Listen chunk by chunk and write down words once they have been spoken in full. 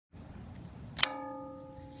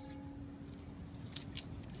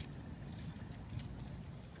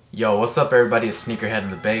Yo, what's up everybody? It's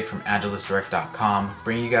Sneakerheadinthebay from AngelusDirect.com,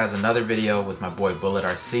 bringing you guys another video with my boy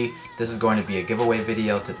BULL1TRC. This is going to be a giveaway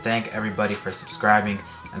video to thank everybody for subscribing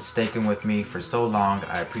and sticking with me for so long.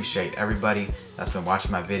 I appreciate everybody that's been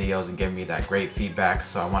watching my videos and giving me that great feedback,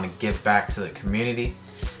 so I want to give back to the community.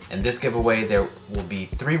 In this giveaway there will be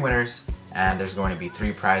 3 winners and there's going to be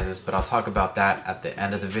 3 prizes, but I'll talk about that at the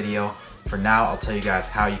end of the video. For now, I'll tell you guys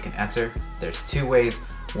how you can enter. There's 2 ways.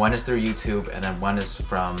 One is through YouTube and then one is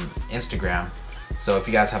from Instagram. So if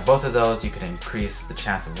you guys have both of those, you can increase the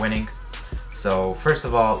chance of winning. So first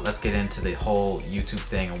of all, let's get into the whole YouTube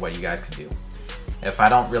thing and what you guys can do. If I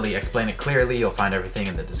don't really explain it clearly, you'll find everything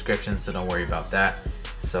in the description, so don't worry about that.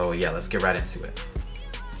 So yeah, let's get right into it.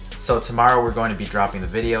 So tomorrow we're going to be dropping the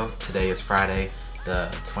video. Today is Friday the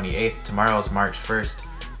 28th. Tomorrow is March 1st.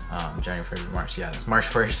 January, February, March, yeah, that's March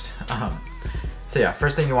 1st. So yeah,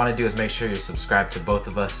 first thing you want to do is make sure you're subscribed to both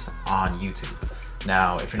of us on YouTube.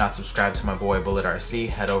 Now, if you're not subscribed to my boy BULL1TRC,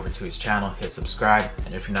 head over to his channel, hit subscribe,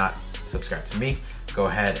 and if you're not subscribed to me, go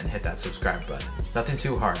ahead and hit that subscribe button. Nothing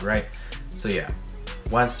too hard, right? So yeah,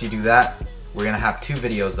 once you do that, we're gonna have 2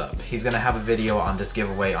 videos up. He's gonna have a video on this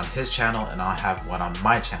giveaway on his channel, and I'll have one on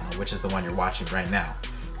my channel, which is the one you're watching right now.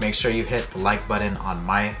 Make sure you hit the like button on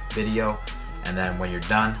my video, and then when you're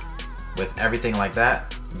done with everything like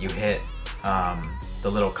that, you hit the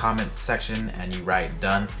little comment section and you write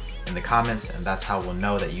done in the comments, and that's how we'll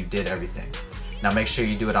know that you did everything. Now make sure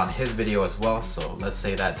you do it on his video as well. So let's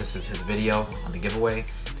say that this is his video on the giveaway.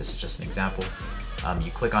 This is just an example. You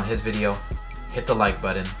click on his video, hit the like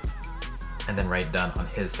button, and then write done on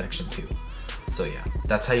his section too. So yeah,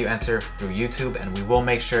 that's how you enter through YouTube, and we will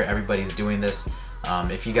make sure everybody's doing this.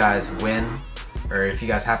 If you guys win, or if you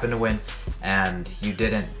guys happen to win and you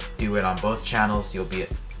didn't do it on both channels, you'll be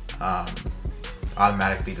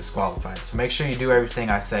automatically disqualified. So make sure you do everything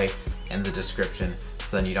I say in the description,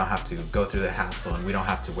 so then you don't have to go through the hassle and we don't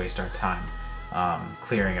have to waste our time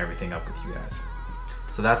clearing everything up with you guys.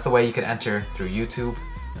 So that's the way you can enter through YouTube.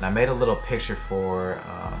 And I made a little picture for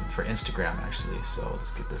Instagram actually, so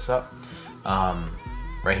let's get this up.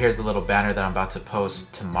 Right here's the little banner that I'm about to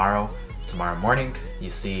post tomorrow morning.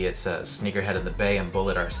 You see it says Sneakerheadinthebay and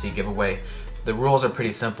BULL1TRC giveaway. The rules are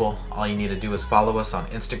pretty simple. All you need to do is follow us on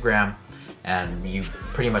Instagram, and you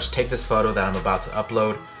pretty much take this photo that I'm about to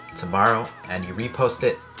upload tomorrow and you repost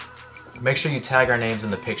it. Make sure you tag our names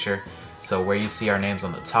in the picture. So where you see our names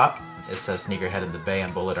on the top, it says Sneakerheadinthebay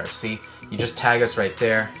and BULL1TRC. You just tag us right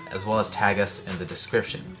there, as well as tag us in the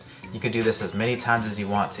description. You can do this as many times as you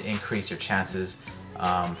want to increase your chances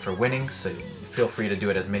for winning, so feel free to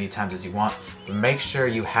do it as many times as you want. But make sure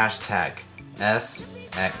you hashtag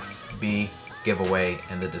SXB giveaway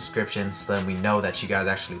in the description, so then we know that you guys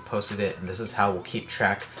actually posted it, and this is how we'll keep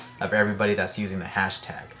track of everybody that's using the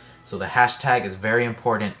hashtag. So the hashtag is very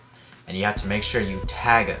important, and you have to make sure you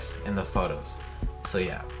tag us in the photos. So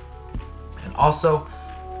yeah. And also,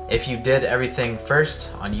 if you did everything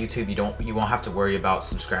first on YouTube, you won't have to worry about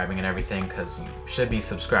subscribing and everything, because you should be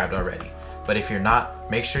subscribed already. But if you're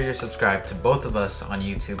not, make sure you're subscribed to both of us on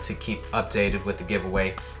YouTube to keep updated with the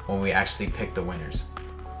giveaway when we actually pick the winners.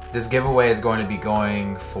 This giveaway is going to be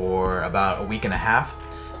going for about a week and a half,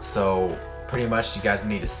 so pretty much you guys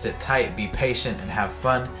need to sit tight, be patient, and have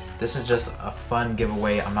fun. This is just a fun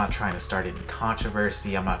giveaway. I'm not trying to start any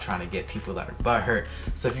controversy. I'm not trying to get people that are butthurt.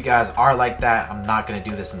 So if you guys are like that, I'm not going to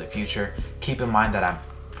do this in the future. Keep in mind that I'm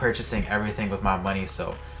purchasing everything with my money,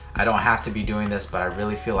 so I don't have to be doing this, but I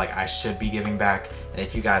really feel like I should be giving back. And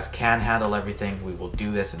if you guys can handle everything, we will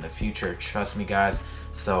do this in the future. Trust me, guys.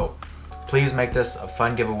 So please make this a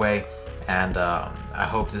fun giveaway, and I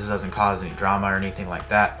hope this doesn't cause any drama or anything like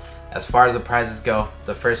that. As far as the prizes go,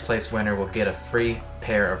 the first place winner will get a free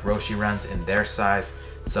pair of Roshe Runs in their size.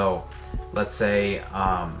 So let's say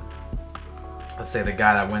the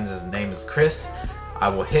guy that wins, his name is Chris. I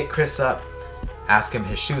will hit Chris up, ask him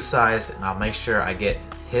his shoe size, and I'll make sure I get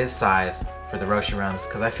his size for the Roshe Runs,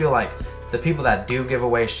 because I feel like the people that do give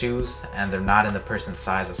away shoes and they're not in the person's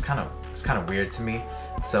size, it's kind of weird to me.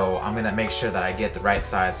 So I'm gonna make sure that I get the right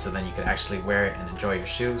size, so then you can actually wear it and enjoy your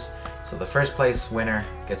shoes. So the first place winner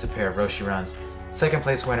gets a pair of Roshe Runs. Second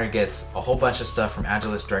place winner gets a whole bunch of stuff from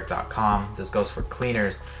AngelusDirect.com. This goes for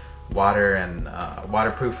cleaners, water and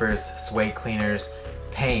waterproofers, suede cleaners,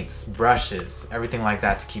 paints, brushes, everything like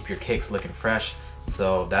that to keep your kicks looking fresh.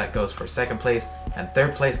 So that goes for second place. And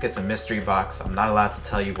third place gets a mystery box. I'm not allowed to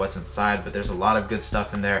tell you what's inside, but there's a lot of good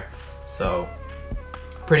stuff in there. So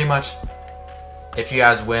pretty much, if you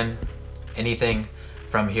guys win anything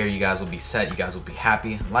from here, you guys will be set, you guys will be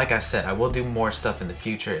happy. Like I said, I will do more stuff in the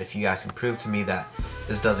future if you guys can prove to me that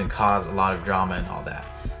this doesn't cause a lot of drama and all that.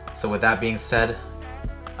 So with that being said,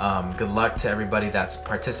 Good luck to everybody that's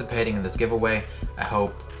participating in this giveaway. I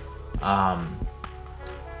hope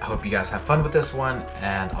you guys have fun with this one,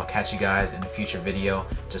 and I'll catch you guys in a future video.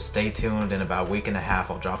 Just stay tuned. In about a week and a half,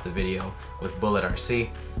 I'll drop the video with BULL1TRC,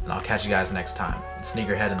 and I'll catch you guys next time. It's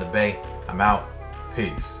Sneakerhead in the Bay. I'm out.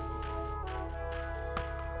 Peace.